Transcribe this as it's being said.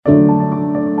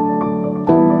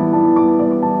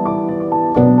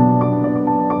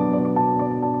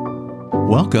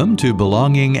Welcome to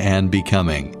Belonging and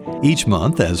Becoming. Each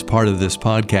month, as part of this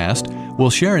podcast, we'll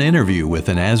share an interview with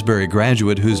an Asbury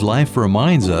graduate whose life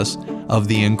reminds us of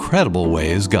the incredible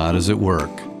ways God is at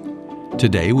work.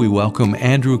 Today, we welcome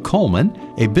Andrew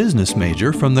Coleman, a business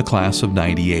major from the class of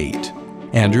 '98.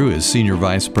 Andrew is Senior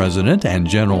Vice President and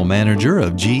General Manager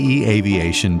of GE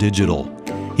Aviation Digital.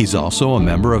 He's also a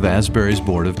member of Asbury's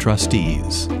Board of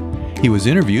Trustees. He was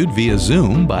interviewed via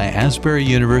Zoom by Asbury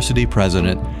University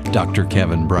President Dr.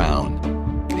 Kevin Brown.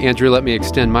 Andrew, let me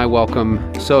extend my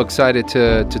welcome. So excited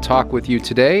to talk with you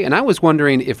today. And I was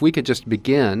wondering if we could just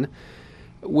begin.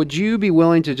 Would you be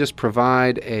willing to just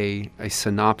provide a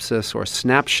synopsis or a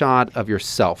snapshot of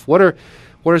yourself? What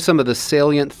are some of the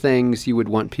salient things you would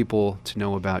want people to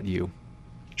know about you?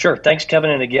 Sure. Thanks, Kevin.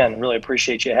 And again, really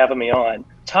appreciate you having me on.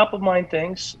 Top of mind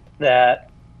things that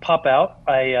pop out.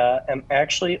 I am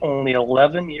actually only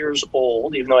 11 years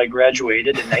old, even though I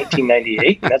graduated in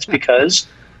 1998. And that's because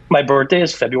my birthday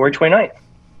is February 29th.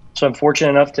 So I'm fortunate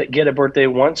enough to get a birthday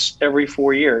once every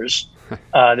 4 years,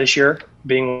 this year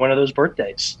being one of those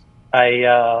birthdays.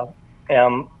 I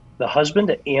am the husband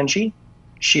to Angie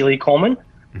Sheely Coleman.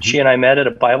 Mm-hmm. She and I met at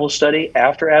a Bible study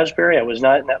after Asbury. I was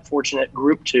not in that fortunate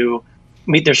group to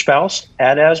meet their spouse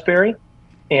at Asbury.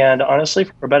 And honestly,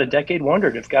 for about a decade,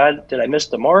 wondered if God, did I miss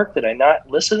the mark? Did I not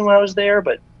listen when I was there?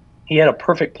 But he had a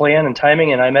perfect plan and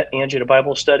timing, and I met Angie at a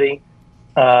Bible study.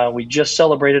 We just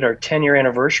celebrated our 10-year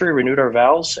anniversary, renewed our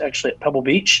vows, actually at Pebble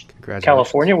Beach,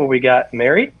 California, where we got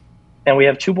married. And we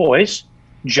have two boys,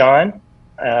 John,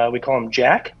 we call him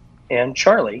Jack, and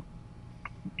Charlie.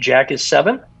 Jack is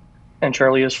 7, and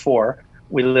Charlie is 4.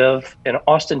 We live in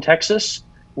Austin, Texas,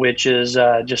 which is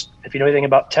just, if you know anything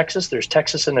about Texas, there's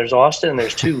Texas and there's Austin, and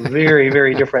there's two very,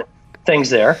 very different things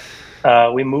there.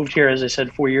 We moved here, as I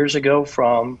said, 4 years ago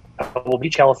from Pebble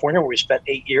Beach, California, where we spent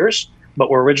 8 years, but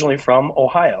we're originally from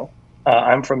Ohio.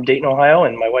 I'm from Dayton, Ohio,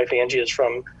 and my wife Angie is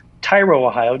from Tyro,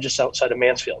 Ohio, just outside of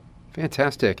Mansfield.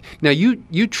 Fantastic. Now,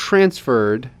 you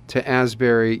transferred to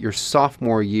Asbury your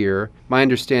sophomore year, my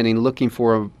understanding, looking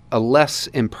for a less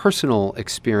impersonal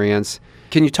experience.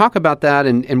 Can you talk about that,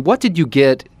 and what did you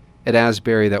get at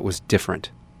Asbury that was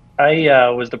different? I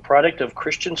was the product of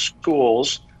Christian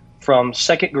schools from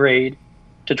 2nd grade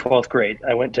to 12th grade.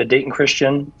 I went to Dayton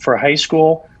Christian for high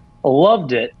school,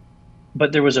 loved it,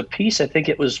 but there was a piece, I think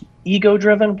it was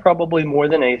ego-driven, probably more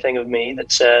than anything of me,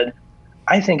 that said,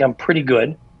 I think I'm pretty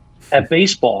good at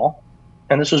baseball.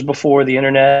 And this was before the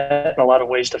internet and a lot of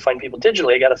ways to find people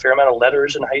digitally. I got a fair amount of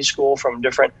letters in high school from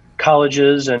different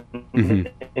colleges and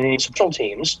special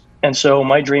teams. And so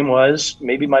my dream was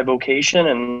maybe my vocation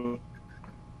and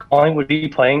calling would be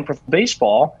playing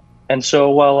baseball. And so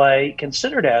while I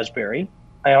considered Asbury,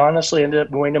 I honestly ended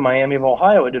up going to Miami of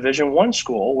Ohio, a Division I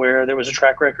school, where there was a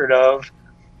track record of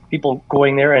people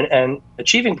going there and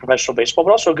achieving professional baseball,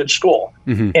 but also a good school.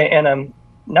 Mm-hmm. And I'm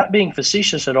not being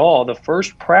facetious at all. The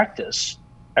first practice,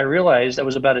 I realized I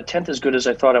was about a tenth as good as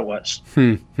I thought I was.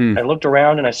 I looked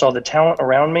around and I saw the talent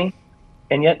around me.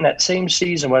 And yet in that same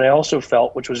season, what I also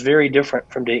felt, which was very different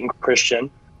from Dayton Christian,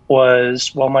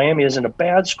 was while Miami isn't a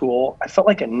bad school, I felt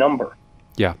like a number.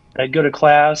 Yeah. I'd go to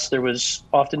class. There was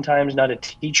oftentimes not a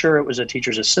teacher. It was a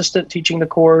teacher's assistant teaching the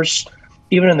course.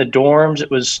 Even in the dorms, it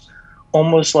was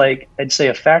almost like, I'd say,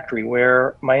 a factory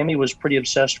where Miami was pretty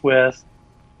obsessed with,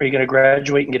 are you going to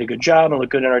graduate and get a good job and look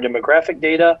good in our demographic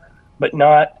data, but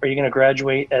not, are you going to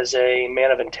graduate as a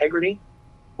man of integrity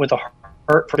with a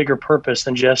heart for a bigger purpose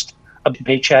than just a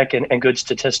paycheck and good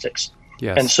statistics?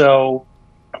 Yes. And so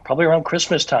probably around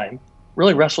Christmas time,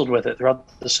 really wrestled with it throughout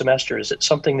the semester. Is it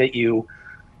something that you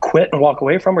quit and walk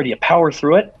away from, or do you power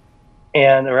through it?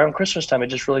 And around Christmas time, I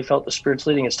just really felt the Spirit's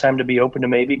leading. It's time to be open to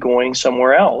maybe going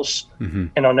somewhere else. Mm-hmm.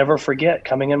 And I'll never forget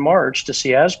coming in March to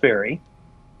see Asbury.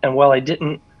 And while I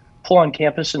didn't pull on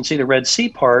campus and see the Red Sea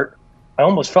part, I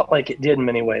almost felt like it did in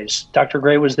many ways. Dr.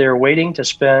 Gray was there waiting to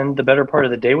spend the better part of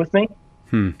the day with me.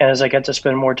 And as I got to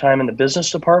spend more time in the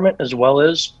business department, as well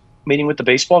as meeting with the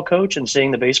baseball coach and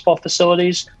seeing the baseball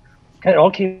facilities, it all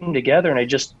came together, and I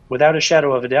just, without a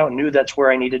shadow of a doubt, knew that's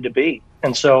where I needed to be.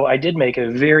 And so I did make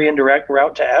a very indirect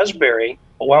route to Asbury,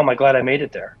 but wow, am I glad I made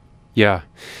it there. Yeah.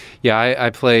 I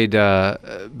played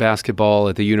basketball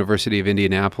at the University of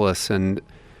Indianapolis, and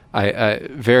I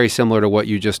very similar to what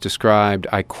you just described,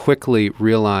 I quickly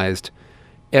realized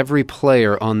every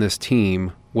player on this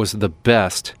team was the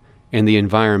best in the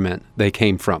environment they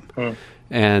came from.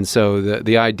 And so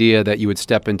the idea that you would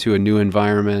step into a new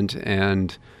environment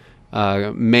and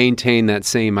maintain that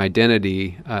same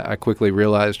identity, I quickly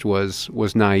realized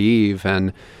was naive.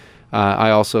 And I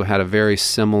also had a very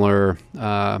similar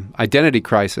identity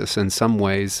crisis in some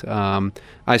ways.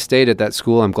 I stayed at that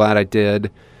school. I'm glad I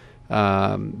did.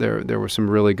 There were some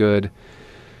really good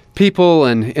people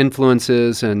and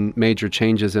influences and major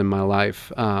changes in my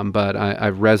life, but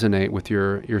I resonate with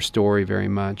your story very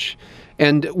much.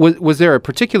 And was there a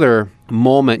particular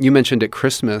moment, you mentioned at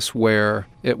Christmas, where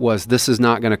it was, this is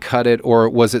not going to cut it, or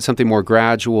was it something more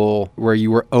gradual where you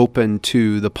were open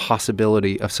to the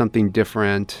possibility of something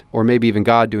different, or maybe even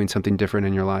God doing something different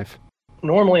in your life?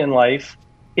 Normally in life,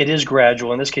 it is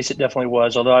gradual. In this case, it definitely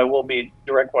was, although I will be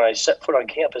direct. When I set foot on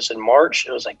campus in March,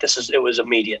 it was like, it was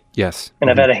immediate. Yes. And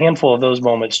I've had a handful of those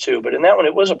moments too. But in that one,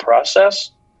 it was a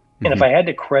process. And if I had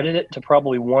to credit it to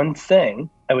probably one thing,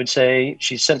 I would say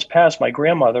she's since passed, my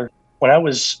grandmother. When I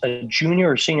was a junior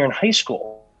or senior in high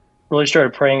school, really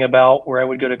started praying about where I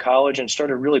would go to college and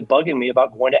started really bugging me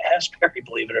about going to Asbury,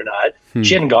 believe it or not.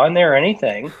 She hadn't gone there or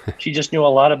anything. She just knew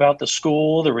a lot about the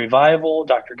school, the revival,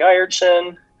 Dr.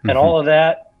 Geyertson, and all of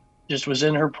that just was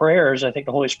in her prayers. I think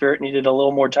the Holy Spirit needed a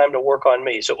little more time to work on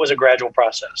me. So it was a gradual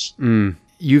process.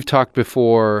 You've talked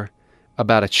before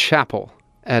about a chapel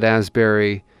at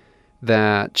Asbury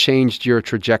that changed your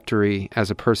trajectory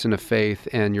as a person of faith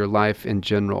and your life in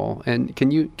general. And can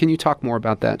you talk more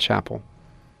about that chapel?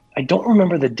 I don't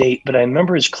remember the date, but I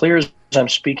remember as clear as I'm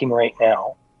speaking right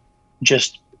now,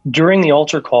 just during the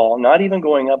altar call, not even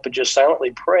going up, but just silently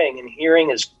praying and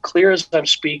hearing as clear as I'm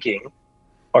speaking,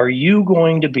 are you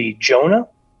going to be Jonah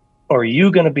or are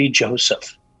you going to be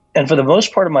Joseph? And for the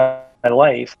most part of my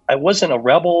life, I wasn't a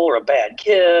rebel or a bad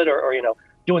kid or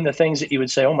doing the things that you would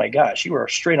say, oh my gosh, you were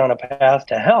straight on a path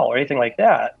to hell or anything like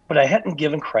that. But I hadn't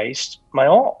given Christ my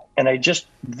all. And I just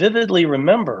vividly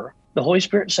remember the Holy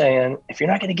Spirit saying, if you're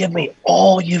not going to give me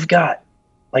all you've got,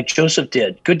 like Joseph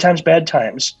did, good times, bad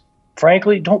times,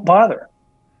 frankly, don't bother.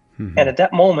 And at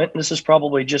that moment, this is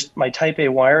probably just my type A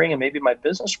wiring and maybe my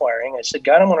business wiring, I said,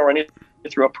 God, I'm going to run you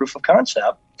through a proof of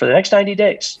concept for the next 90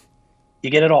 days. You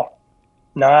get it all.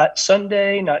 Not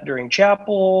Sunday, not during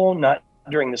chapel, not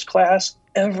during this class.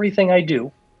 Everything I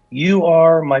do, you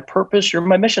are my purpose, you're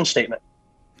my mission statement.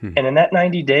 And in that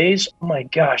 90 days, oh my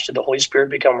gosh, did the Holy Spirit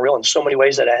become real in so many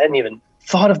ways that I hadn't even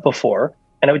thought of before.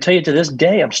 And I would tell you to this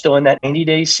day, I'm still in that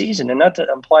 90-day season. And not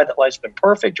to imply that life's been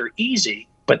perfect or easy,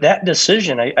 but that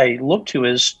decision I look to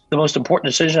as the most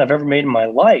important decision I've ever made in my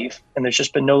life. And there's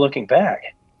just been no looking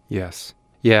back. Yes.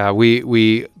 Yeah,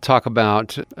 we talk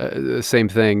about the same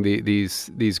thing,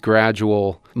 these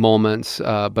gradual moments,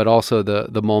 but also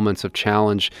the moments of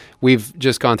challenge. We've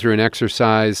just gone through an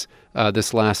exercise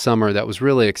this last summer that was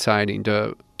really exciting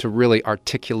to really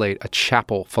articulate a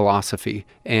chapel philosophy.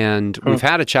 And we've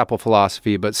had a chapel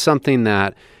philosophy, but something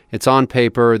that it's on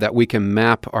paper that we can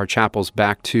map our chapels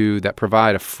back to, that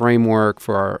provide a framework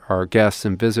for our guests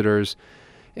and visitors.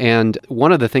 And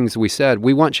one of the things we said,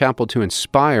 we want chapel to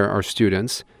inspire our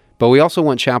students, but we also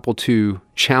want chapel to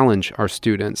challenge our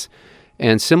students.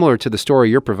 And similar to the story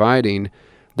you're providing,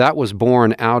 that was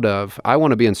born out of, I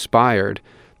want to be inspired,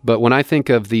 but when I think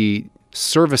of the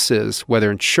services, whether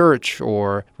in church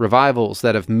or revivals,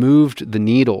 that have moved the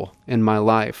needle in my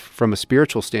life from a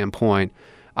spiritual standpoint,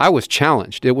 I was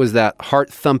challenged. It was that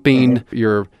heart-thumping,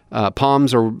 your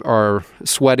palms are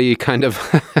sweaty kind of,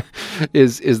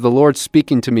 is the Lord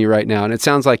speaking to me right now? And it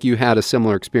sounds like you had a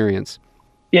similar experience.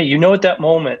 Yeah, at that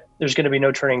moment, there's going to be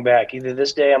no turning back. Either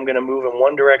this day I'm going to move in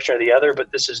one direction or the other,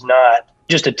 but this is not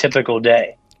just a typical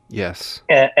day. Yes.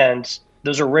 And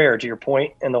those are rare, to your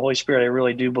point, and the Holy Spirit, I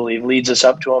really do believe, leads us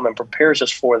up to them and prepares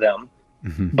us for them.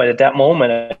 But at that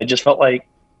moment, I just felt like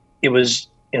it was,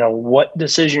 what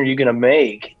decision are you going to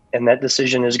make? And that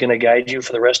decision is going to guide you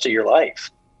for the rest of your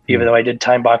life. Even though I did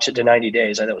time box it to 90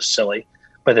 days, I thought it was silly.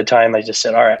 By the time I just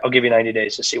said, all right, I'll give you 90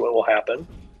 days to see what will happen.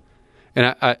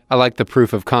 And I like the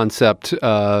proof of concept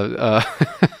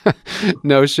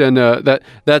notion.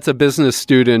 That's a business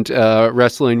student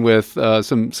wrestling with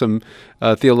some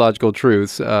theological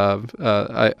truths.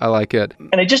 I like it.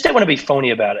 And I just didn't want to be phony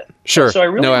about it. Sure. So I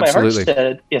really, no, in my heart absolutely.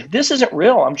 said, if this isn't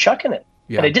real, I'm chucking it.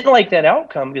 Yeah. And I didn't like that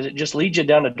outcome because it just leads you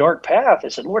down a dark path. I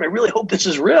said, Lord, I really hope this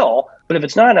is real. But if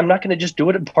it's not, I'm not going to just do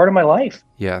it as part of my life.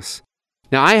 Yes.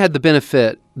 Now, I had the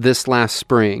benefit this last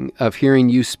spring of hearing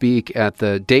you speak at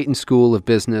the Dayton School of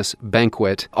Business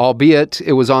banquet, albeit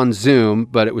it was on Zoom,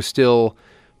 but it was still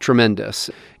tremendous.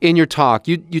 In your talk,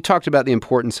 you talked about the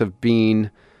importance of being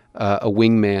a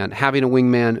wingman, having a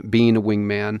wingman, being a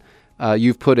wingman.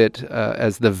 You've put it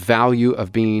as the value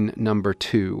of being number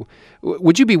two.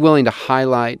 Would you be willing to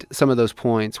highlight some of those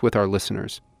points with our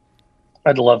listeners?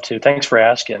 I'd love to. Thanks for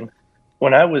asking.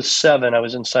 When I was 7, I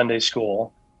was in Sunday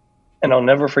school. And I'll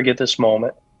never forget this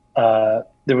moment.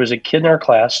 there was a kid in our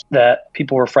class that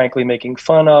people were frankly making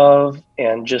fun of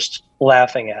and just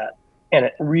laughing at. And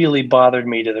it really bothered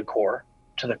me to the core.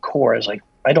 I was like,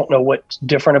 I don't know what's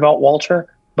different about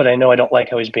Walter, but I know I don't like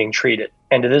how he's being treated.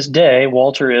 And to this day,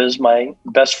 Walter is my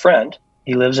best friend.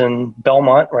 He lives in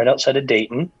Belmont, right outside of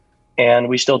Dayton. And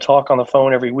we still talk on the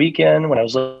phone every weekend. When I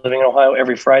was living in Ohio,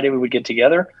 every Friday we would get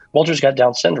together. Walter's got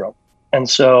Down syndrome. And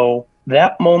so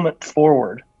that moment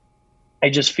forward, I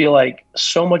just feel like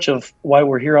so much of why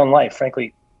we're here on life,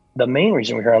 frankly, the main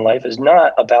reason we're here on life is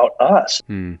not about us.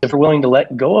 If we're willing to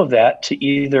let go of that to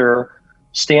either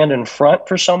stand in front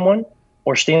for someone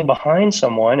or stand behind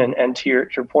someone, and to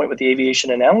your point with the aviation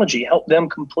analogy, help them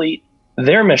complete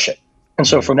their mission. And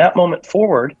so from that moment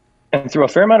forward, and through a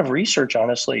fair amount of research,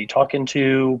 honestly, talking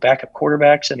to backup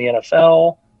quarterbacks in the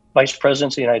NFL, vice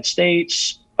presidents of the United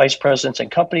States, vice presidents in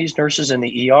companies, nurses in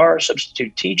the ER,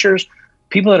 substitute teachers,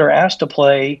 people that are asked to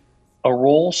play a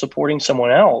role supporting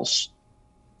someone else,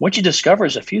 what you discover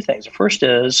is a few things. The first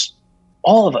is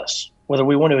all of us, whether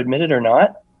we want to admit it or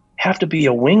not, have to be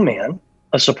a wingman,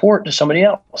 a support to somebody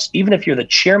else. Even if you're the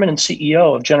chairman and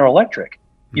CEO of General Electric,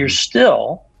 you're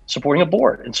still supporting a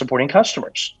board and supporting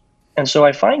customers. And so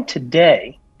I find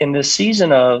today, in this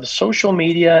season of social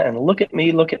media and look at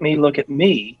me, look at me, look at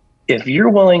me, if you're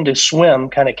willing to swim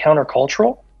kind of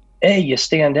countercultural, you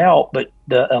stand out, but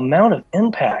the amount of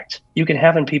impact you can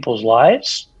have in people's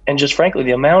lives, and just frankly,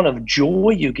 the amount of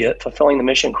joy you get fulfilling the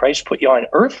mission Christ put you on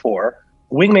earth for,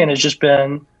 Wingman has just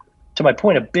been, to my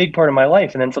point, a big part of my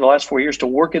life. And then for the last 4 years to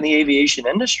work in the aviation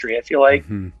industry, I feel like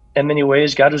in many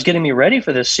ways, God was getting me ready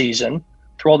for this season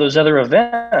through all those other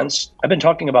events. I've been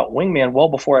talking about Wingman well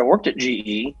before I worked at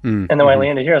GE. And then when I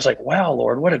landed here, I was like, wow,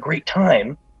 Lord, what a great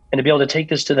time. And to be able to take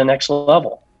this to the next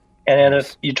level. And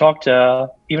if you talk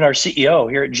to even our CEO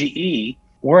here at GE,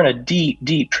 we're in a deep,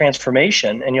 deep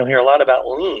transformation, and you'll hear a lot about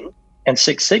Lean and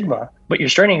Six Sigma, but you're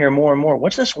starting to hear more and more,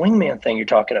 what's this Wingman thing you're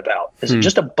talking about? Is it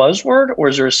just a buzzword, or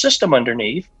is there a system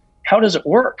underneath? How does it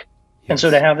work? Yes. And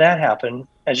so to have that happen,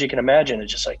 as you can imagine,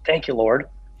 it's just like, thank you, Lord.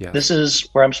 Yes. This is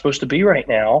where I'm supposed to be right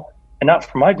now, and not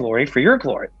for my glory, for your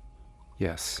glory.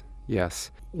 Yes, yes.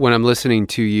 When I'm listening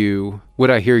to you, what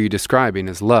I hear you describing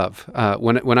is love.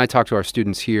 When I talk to our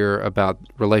students here about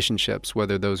relationships,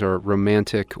 whether those are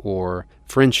romantic or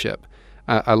friendship,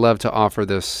 I love to offer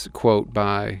this quote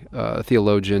by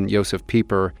theologian Josef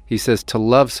Pieper. He says, to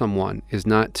love someone is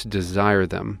not to desire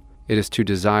them. It is to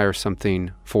desire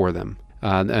something for them.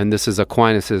 And this is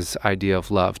Aquinas' idea of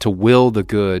love, to will the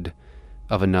good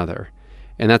of another.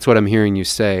 And that's what I'm hearing you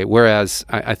say. Whereas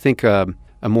I think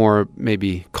a more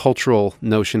maybe cultural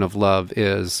notion of love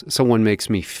is someone makes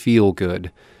me feel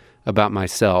good about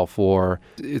myself, or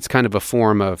it's kind of a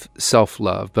form of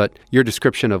self-love. But your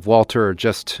description of Walter,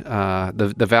 just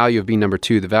the value of being number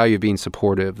two, the value of being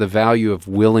supportive, the value of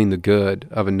willing the good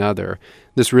of another,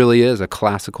 this really is a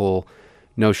classical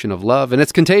notion of love, and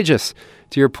it's contagious,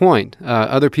 to your point.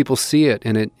 Other people see it,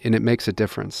 and it makes a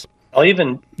difference. I'll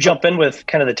even jump in with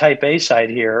kind of the type A side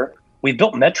here. We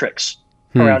built metrics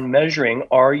around measuring,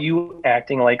 are you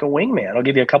acting like a wingman? I'll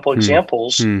give you a couple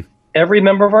examples. Every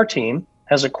member of our team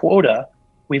has a quota.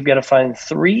 We've got to find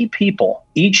 3 people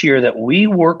each year that we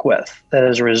work with that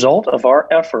as a result of our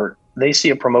effort, they see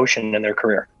a promotion in their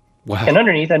career. Wow. And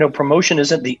underneath, I know promotion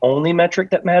isn't the only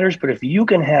metric that matters, but if you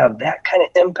can have that kind of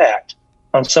impact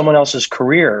on someone else's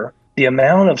career, the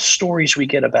amount of stories we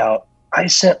get about, I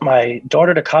sent my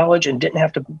daughter to college and didn't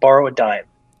have to borrow a dime.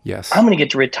 Yes. I'm going to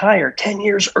get to retire 10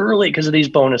 years early because of these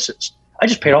bonuses. I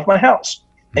just paid off my house.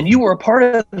 And you were a part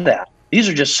of that. These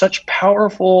are just such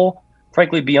powerful,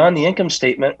 frankly, beyond the income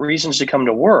statement, reasons to come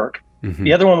to work.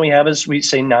 The other one we have is we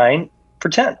say 9 for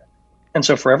 10. And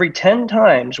so for every 10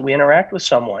 times we interact with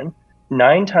someone,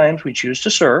 9 times we choose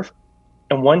to serve,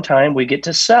 and 1 time we get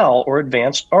to sell or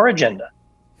advance our agenda.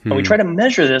 And we try to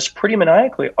measure this pretty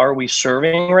maniacally. Are we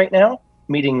serving right now,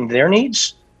 meeting their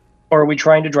needs? Or are we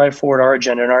trying to drive forward our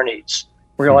agenda and our needs?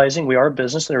 Realizing we are a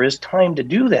business, there is time to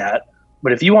do that.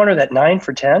 But if you honor that 9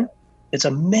 for 10, it's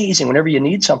amazing. Whenever you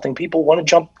need something, people want to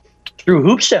jump through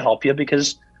hoops to help you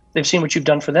because they've seen what you've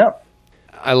done for them.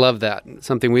 I love that.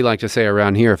 Something we like to say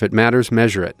around here, if it matters,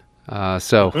 measure it.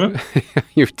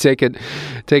 You take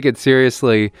it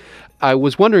seriously. I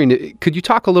was wondering, could you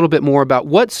talk a little bit more about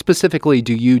what specifically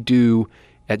do you do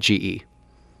at GE?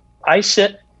 I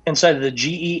sit inside of the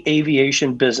GE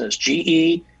aviation business.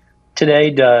 GE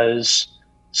today does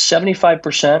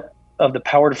 75% of the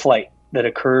powered flight that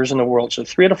occurs in the world. So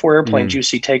 3 out of 4 airplanes you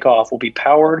see take off will be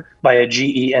powered by a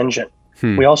GE engine.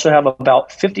 We also have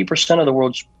about 50% of the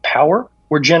world's power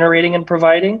we're generating and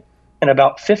providing, and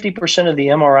about 50% of the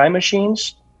MRI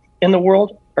machines in the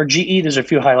world or GE, there's a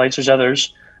few highlights, there's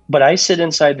others, but I sit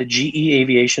inside the GE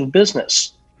aviation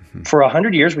business. For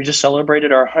 100 years, we just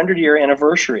celebrated our 100-year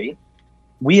anniversary.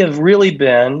 We have really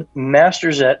been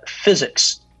masters at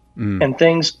physics and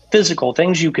things physical,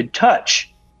 things you could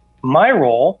touch. My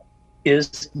role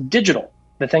is digital,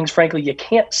 the things, frankly, you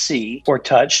can't see or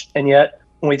touch. And yet,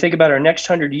 when we think about our next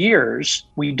 100 years,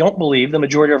 we don't believe the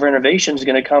majority of our innovation is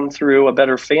going to come through a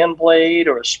better fan blade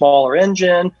or a smaller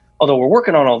engine, although we're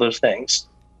working on all those things.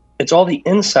 It's all the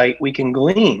insight we can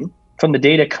glean from the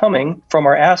data coming from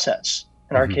our assets.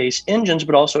 In our case, engines,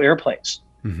 but also airplanes.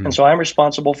 And so I'm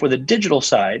responsible for the digital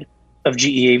side of GE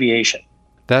Aviation.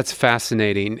 That's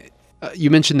fascinating. You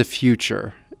mentioned the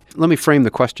future. Let me frame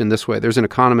the question this way. There's an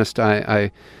economist,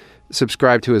 I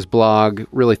subscribe to his blog,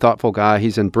 really thoughtful guy.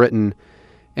 He's in Britain,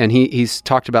 and he's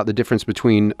talked about the difference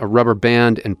between a rubber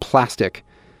band and plastic.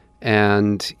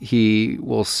 And he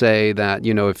will say that,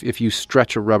 if you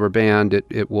stretch a rubber band,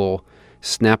 it will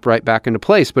snap right back into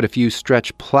place. But if you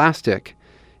stretch plastic,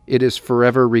 it is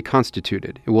forever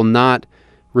reconstituted. It will not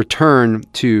return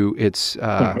to its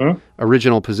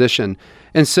original position.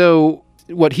 And so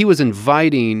what he was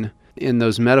inviting in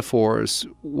those metaphors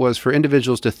was for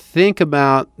individuals to think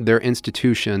about their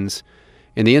institutions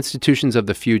and the institutions of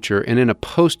the future. And in a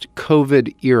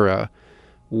post-COVID era,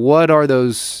 what are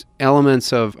those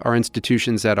elements of our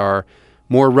institutions that are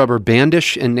more rubber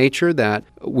bandish in nature that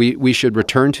we should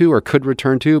return to or could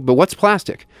return to? But what's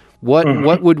plastic?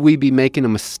 What would we be making a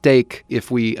mistake if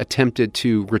we attempted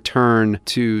to return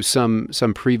to some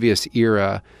previous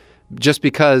era, just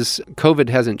because COVID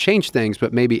hasn't changed things,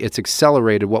 but maybe it's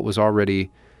accelerated what was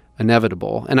already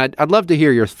inevitable? And I'd love to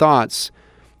hear your thoughts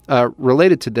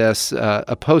related to this,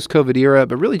 a post-COVID era,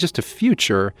 but really just a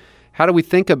future. How do we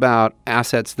think about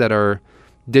assets that are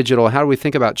digital? How do we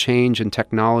think about change and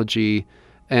technology?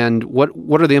 And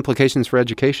what are the implications for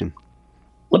education?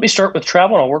 Let me start with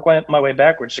travel, and I'll work my way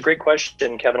backwards. It's a great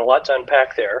question, Kevin. A lot to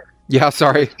unpack there. Yeah,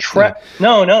 sorry.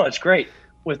 No, it's great.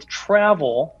 With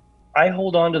travel, I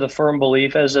hold on to the firm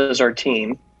belief, as does our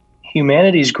team,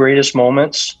 humanity's greatest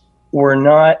moments were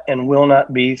not and will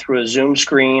not be through a Zoom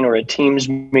screen or a Teams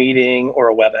meeting or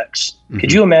a WebEx.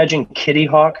 Could you imagine Kitty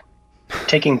Hawk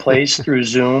taking place through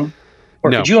Zoom? Or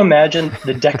No. Could you imagine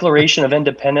the Declaration of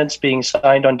Independence being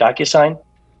signed on DocuSign?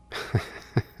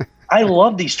 I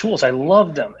love these tools. I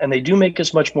love them, and they do make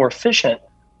us much more efficient.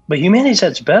 But humanity's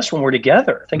at its best when we're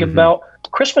together. Think about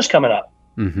Christmas coming up.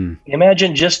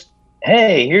 Imagine just,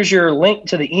 hey, here's your link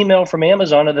to the email from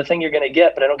Amazon of the thing you're going to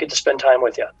get, but I don't get to spend time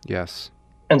with you. Yes.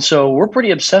 And so we're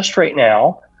pretty obsessed right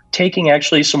now, taking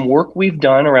actually some work we've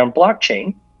done around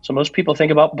blockchain. So most people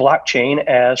think about blockchain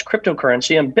as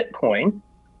cryptocurrency and Bitcoin,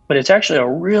 but it's actually a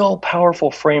real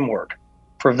powerful framework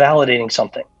for validating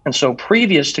something. And so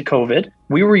previous to COVID,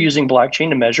 we were using blockchain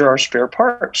to measure our spare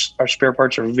parts. Our spare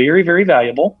parts are very, very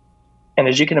valuable. And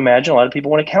as you can imagine, a lot of people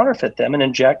want to counterfeit them and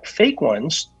inject fake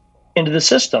ones into the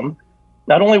system.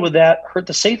 Not only would that hurt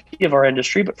the safety of our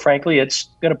industry, but frankly, it's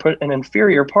going to put an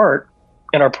inferior part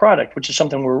in our product, which is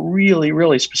something we're really,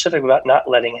 really specific about not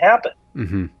letting happen.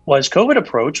 Well, as COVID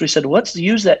approached, we said, let's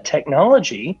use that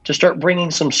technology to start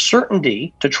bringing some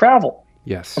certainty to travel.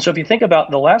 Yes. And so if you think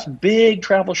about the last big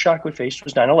travel shock we faced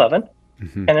was 9/11.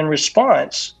 And in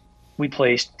response, we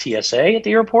placed TSA at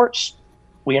the airports.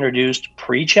 We introduced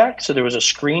pre-check. So there was a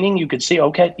screening. You could see,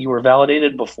 okay, you were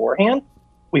validated beforehand.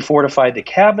 We fortified the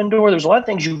cabin door. There's a lot of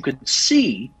things you could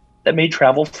see that made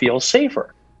travel feel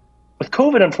safer. With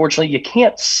COVID, unfortunately, you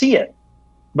can't see it.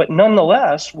 But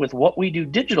nonetheless, with what we do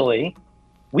digitally,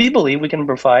 we believe we can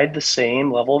provide the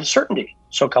same level of certainty.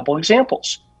 So a couple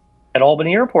examples. At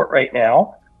Albany Airport right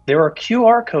now, there are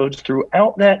QR codes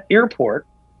throughout that airport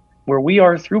where we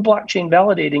are, through blockchain,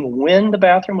 validating when the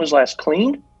bathroom was last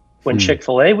cleaned, when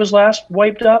Chick-fil-A was last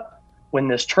wiped up, when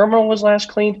this terminal was last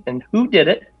cleaned, and who did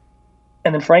it.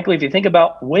 And then frankly, if you think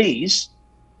about Waze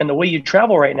and the way you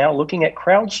travel right now, looking at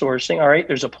crowdsourcing, all right,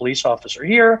 there's a police officer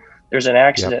here, there's an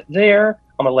accident there,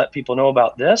 I'm going to let people know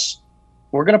about this.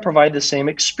 We're going to provide the same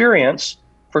experience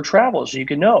for travel, so you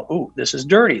can know, ooh, this is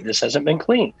dirty, this hasn't been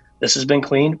cleaned. This has been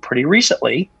cleaned pretty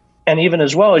recently. And even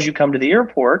as well as you come to the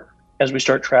airport, as we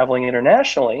start traveling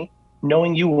internationally,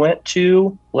 knowing you went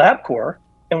to LabCorp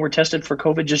and were tested for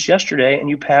COVID just yesterday and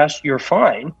you passed, you're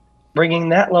fine, bringing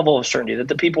that level of certainty that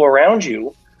the people around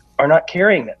you are not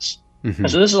carrying this. And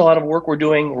so this is a lot of work we're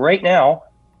doing right now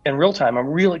in real time. I'm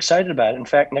real excited about it. In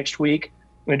fact, next week,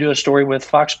 I'm going to do a story with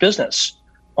Fox Business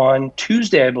on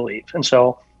Tuesday, I believe. And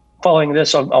so following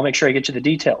this, I'll make sure I get you the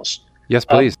details. Yes,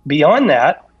 please. Beyond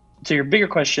that, to your bigger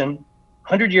question,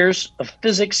 100 years of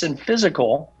physics and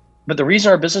physical, but the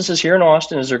reason our business is here in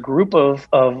Austin is a group of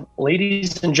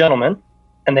ladies and gentlemen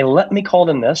And they let me call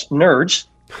them this, nerds,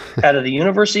 out of the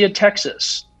University of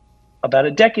Texas about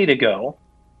a decade ago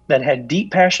that had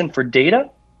deep passion for data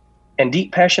and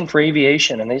deep passion for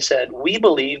aviation. And they said, we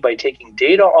believe by taking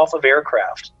data off of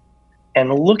aircraft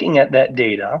and looking at that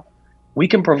data, we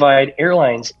can provide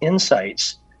airlines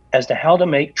insights as to how to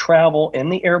make travel in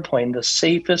the airplane the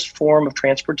safest form of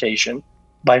transportation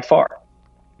by far.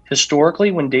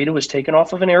 Historically, when data was taken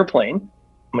off of an airplane,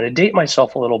 I'm going to date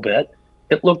myself a little bit,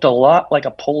 it looked a lot like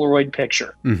a Polaroid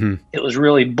picture. Mm-hmm. It was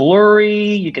really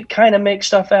blurry. You could kind of make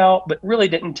stuff out, but really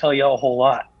didn't tell you a whole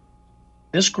lot.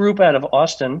 This group out of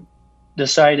Austin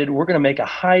decided we're going to make a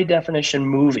high definition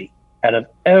movie out of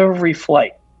every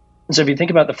flight. And so if you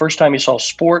think about the first time you saw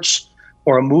sports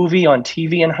or a movie on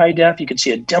TV in high def, you could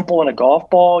see a dimple in a golf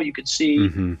ball. You could see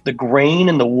the grain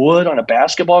in the wood on a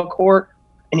basketball court.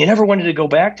 And you never wanted to go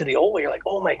back to the old way. You're like,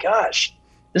 oh my gosh,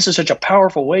 this is such a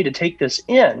powerful way to take this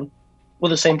in. Well,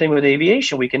 the same thing with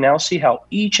aviation. We can now see how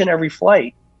each and every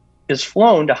flight is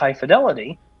flown to high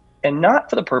fidelity, and not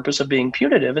for the purpose of being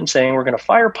punitive and saying we're going to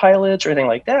fire pilots or anything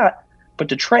like that, but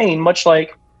to train, much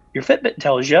like your Fitbit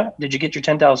tells you, did you get your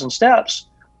 10,000 steps?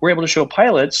 We're able to show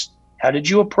pilots, how did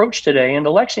you approach today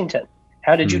into Lexington?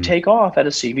 How did you take off at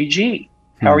a CVG?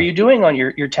 How are you doing on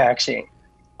your taxiing?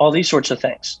 All these sorts of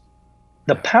things.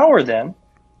 The power then,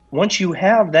 once you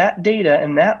have that data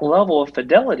and that level of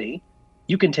fidelity,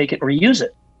 you can take it and reuse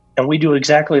it. And we do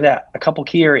exactly that. A couple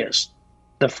key areas.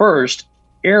 The first,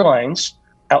 airlines,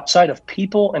 outside of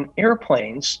people and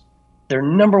airplanes, their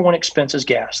number one expense is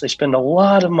gas. They spend a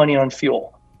lot of money on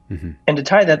fuel. And to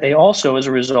tie that, they also, as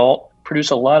a result, produce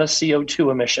a lot of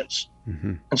CO2 emissions.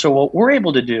 And so what we're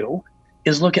able to do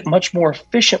is look at much more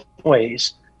efficient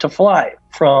ways to fly,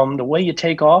 from the way you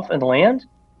take off and land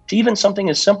to even something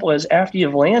as simple as after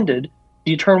you've landed,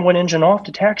 you turn one engine off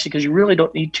to taxi because you really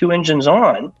don't need two engines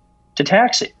on to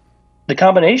taxi. The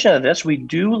combination of this, we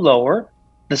do lower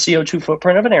the CO2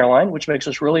 footprint of an airline, which makes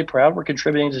us really proud. We're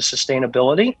contributing to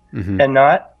sustainability and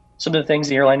not some of the things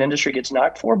the airline industry gets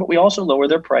knocked for, but we also lower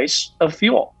their price of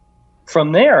fuel.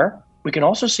 From there, we can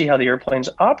also see how the airplane's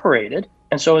operated.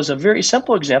 And so as a very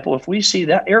simple example, if we see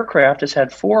that aircraft has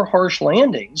had 4 harsh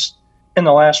landings in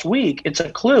the last week, it's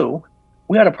a clue.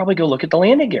 We ought to probably go look at the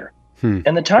landing gear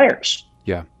and the tires.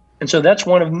 Yeah. And so that's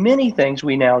one of many things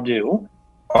we now do.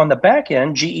 On the back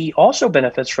end, GE also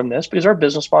benefits from this because our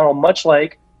business model, much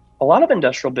like a lot of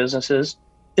industrial businesses,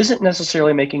 isn't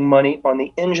necessarily making money on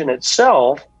the engine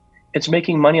itself. It's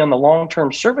making money on the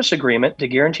long-term service agreement to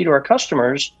guarantee to our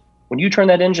customers, when you turn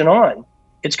that engine on,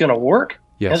 it's going to work,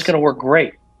 and it's going to work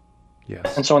great.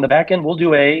 Yes. And so on the back end, we'll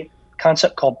do a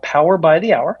concept called Power by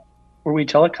the Hour, where we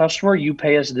tell a customer, you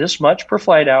pay us this much per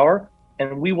flight hour,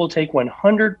 and we will take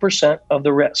 100% of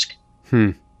the risk.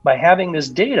 By having this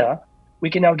data, we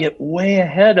can now get way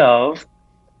ahead of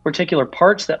particular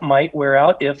parts that might wear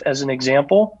out. If, as an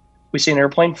example, we see an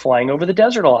airplane flying over the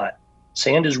desert a lot.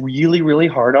 Sand is really, really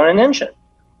hard on an engine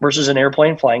versus an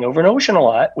airplane flying over an ocean a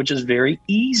lot, which is very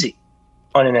easy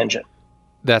on an engine.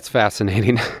 That's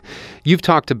fascinating. You've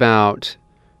talked about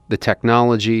the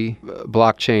technology,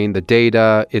 blockchain, the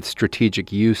data, its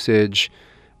strategic usage.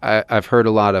 I've heard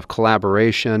a lot of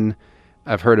collaboration.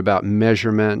 I've heard about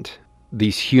measurement,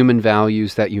 these human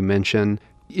values that you mentioned.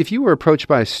 If you were approached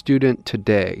by a student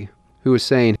today who was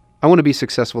saying, I want to be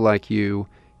successful like you,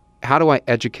 how do I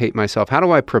educate myself? How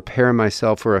do I prepare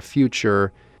myself for a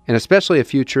future, and especially a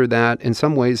future that in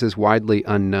some ways is widely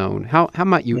unknown? How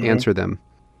might you answer them?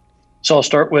 So I'll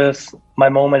start with my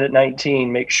moment at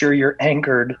 19. Make sure you're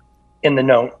anchored in the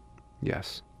known.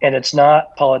 Yes. And it's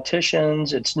not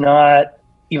politicians. It's not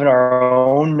even our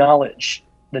own knowledge.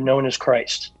 The known is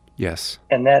Christ. Yes.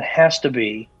 And that has to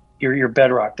be your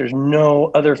bedrock. There's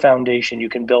no other foundation you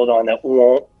can build on that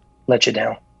won't let you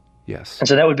down. Yes. And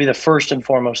so that would be the first and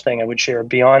foremost thing I would share.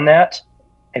 Beyond that,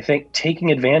 I think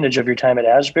taking advantage of your time at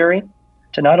Asbury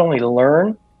to not only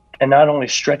learn and not only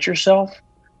stretch yourself,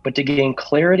 but to gain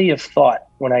clarity of thought.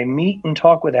 When I meet and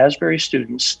talk with Asbury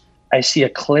students, I see a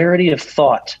clarity of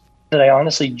thought that I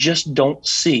honestly just don't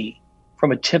see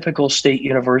from a typical state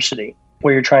university,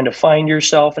 where you're trying to find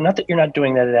yourself. And not that you're not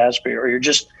doing that at Asbury, or you're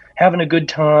just having a good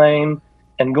time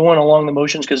and going along the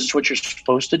motions because it's what you're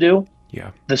supposed to do.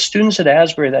 Yeah. The students at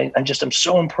Asbury, I'm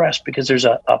so impressed because there's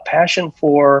a passion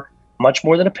for much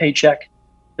more than a paycheck.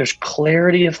 There's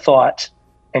clarity of thought,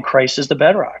 and Christ is the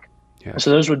bedrock. Yeah.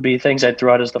 So those would be things I'd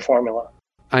throw out as the formula.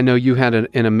 I know you had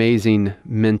an amazing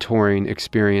mentoring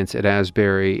experience at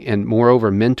Asbury, and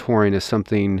moreover, mentoring is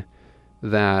something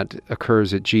that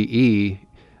occurs at GE.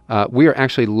 We are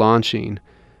actually launching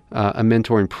a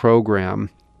mentoring program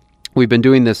we've been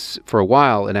doing this for a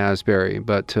while at Asbury,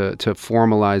 but to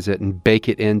formalize it and bake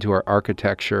it into our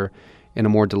architecture in a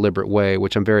more deliberate way,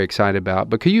 which I'm very excited about.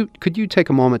 But could you take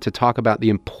a moment to talk about the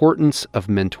importance of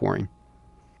mentoring?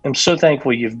 I'm so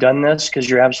thankful you've done this, because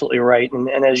you're absolutely right.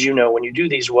 And as you know, when you do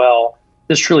these well,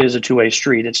 this truly is a two-way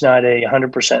street. It's not a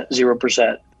 100%,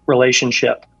 0%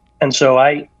 relationship. And so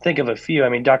I think of a few. I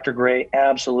mean, Dr. Gray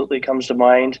absolutely comes to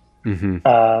mind.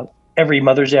 Mm-hmm. Every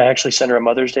Mother's Day, I actually send her a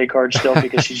Mother's Day card still,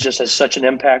 because she just has such an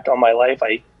impact on my life.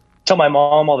 I tell my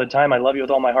mom all the time, I love you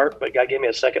with all my heart, but God gave me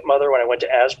a second mother when I went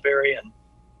to Asbury, and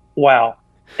wow.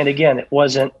 And again, it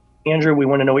wasn't, Andrew, we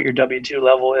want to know what your W-2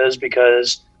 level is,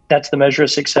 because that's the measure of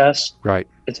success. Right.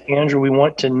 It's, Andrew, we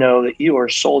want to know that you are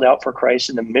sold out for Christ,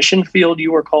 and the mission field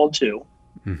you are called to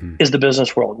is the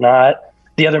business world, not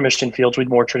the other mission fields we'd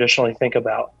more traditionally think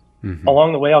about.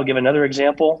 Along the way, I'll give another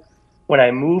example. When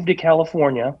I moved to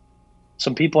California,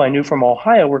 some people I knew from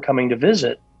Ohio were coming to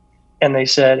visit, and they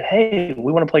said, hey,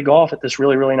 we want to play golf at this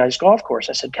really, really nice golf course.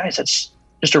 I said, guys, that's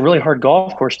just a really hard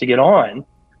golf course to get on.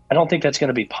 I don't think that's going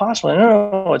to be possible.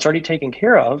 No, it's already taken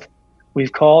care of.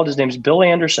 We've called, his name's Bill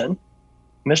Anderson.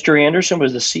 Mr. Anderson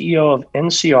was the CEO of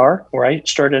NCR, where I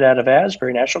started out of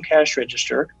Asbury, National Cash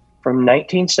Register, from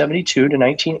 1972 to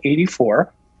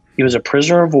 1984. He was a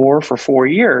prisoner of war for 4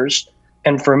 years.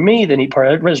 And for me, then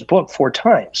I read his book 4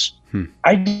 times.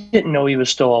 I didn't know he was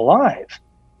still alive.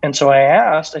 And so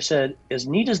I said, as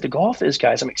neat as the golf is,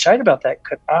 guys, I'm excited about that.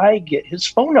 Could I get his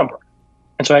phone number?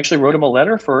 And so I actually wrote him a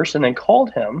letter first and then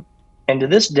called him. And to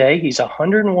this day, he's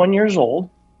 101 years old.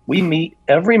 We meet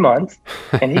every month,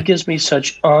 and he gives me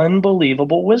such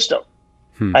unbelievable wisdom.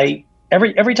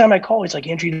 Every time I call, he's like,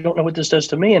 Andrew, you don't know what this does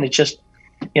to me. And it's just,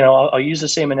 I'll use the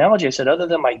same analogy. I said, other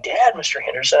than my dad, Mr.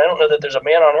 Henderson, I don't know that there's a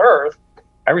man on earth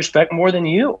I respect more than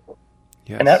you.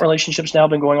 Yes. And that relationship's now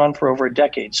been going on for over a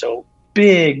decade. So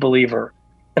big believer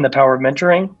in the power of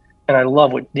mentoring. And I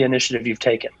love the initiative you've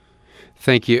taken.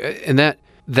 Thank you. And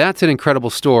that's an incredible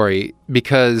story,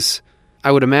 because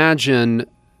I would imagine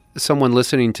someone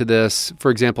listening to this,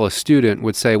 for example, a student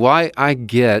would say, well, I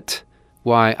get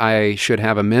why I should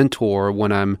have a mentor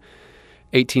when I'm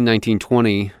 18, 19,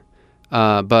 20.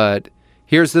 But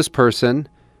here's this person.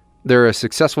 They're a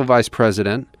successful vice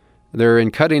president. They're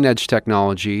in cutting edge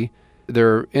technology.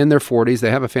 They're in their 40s.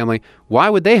 They have a family. Why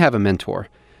would they have a mentor?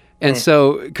 And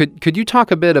so could you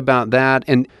talk a bit about that?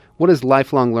 And what does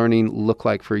lifelong learning look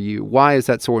like for you? Why is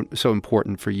that so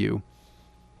important for you?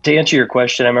 To answer your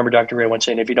question, I remember Dr. Ray once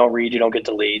saying, if you don't read, you don't get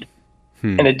to lead.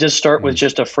 And it does start with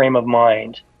just a frame of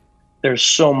mind. There's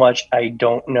so much I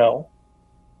don't know.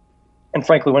 And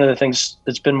frankly, one of the things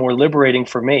that's been more liberating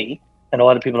for me, and a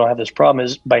lot of people don't have this problem,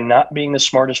 is by not being the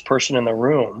smartest person in the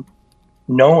room,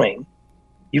 knowing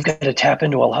you've got to tap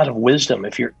into a lot of wisdom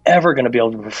if you're ever going to be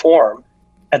able to perform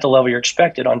at the level you're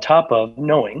expected, on top of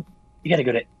knowing you got to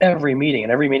go to every meeting.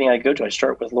 And every meeting I go to, I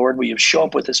start with, Lord, will you show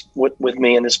up with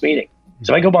me in this meeting?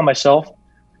 So if I go by myself,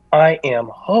 I am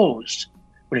hosed.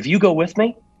 But if you go with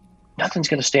me, nothing's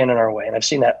going to stand in our way. And I've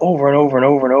seen that over and over and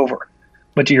over and over.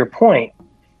 But to your point,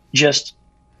 just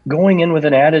going in with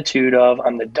an attitude of,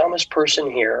 I'm the dumbest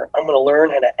person here. I'm going to learn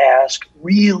how to ask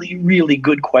really, really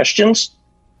good questions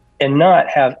and not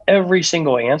have every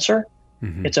single answer.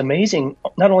 It's amazing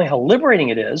not only how liberating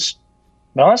it is,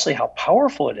 but honestly how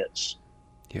powerful it is.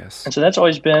 Yes. And so that's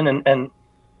always been, and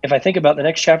if I think about the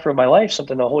next chapter of my life,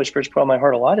 something the Holy Spirit's put on my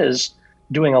heart a lot is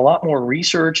doing a lot more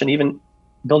research and even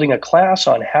building a class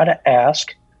on how to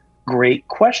ask great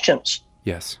questions.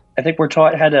 Yes. I think we're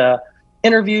taught how to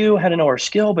interview, how to know our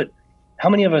skill, but how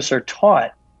many of us are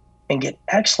taught and get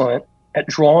excellent at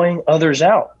drawing others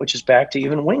out, which is back to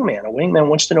even wingman. A wingman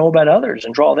wants to know about others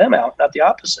and draw them out, not the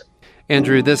opposite.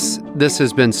 Andrew, this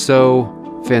has been so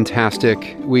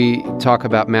fantastic. We talk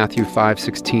about Matthew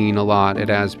 5:16 a lot at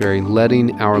Asbury,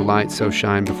 letting our light so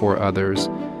shine before others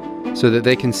so that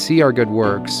they can see our good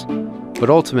works, but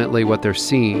ultimately what they're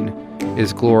seeing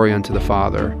is glory unto the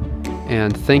Father.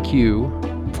 And thank you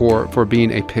for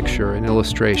being a picture, an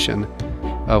illustration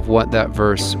of what that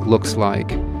verse looks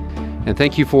like. And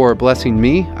thank you for blessing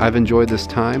me. I've enjoyed this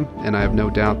time, and I have no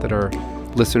doubt that our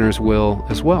listeners will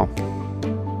as well.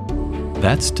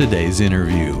 That's today's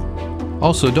interview.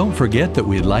 Also, don't forget that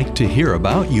we'd like to hear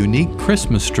about unique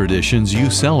Christmas traditions you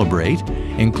celebrate,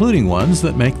 including ones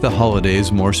that make the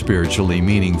holidays more spiritually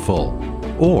meaningful,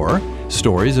 or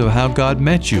stories of how God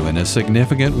met you in a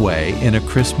significant way in a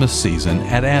Christmas season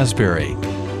at Asbury.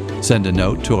 Send a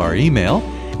note to our email,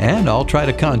 and I'll try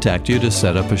to contact you to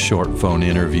set up a short phone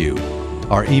interview.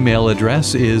 Our email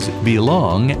address is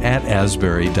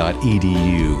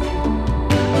belong@asbury.edu.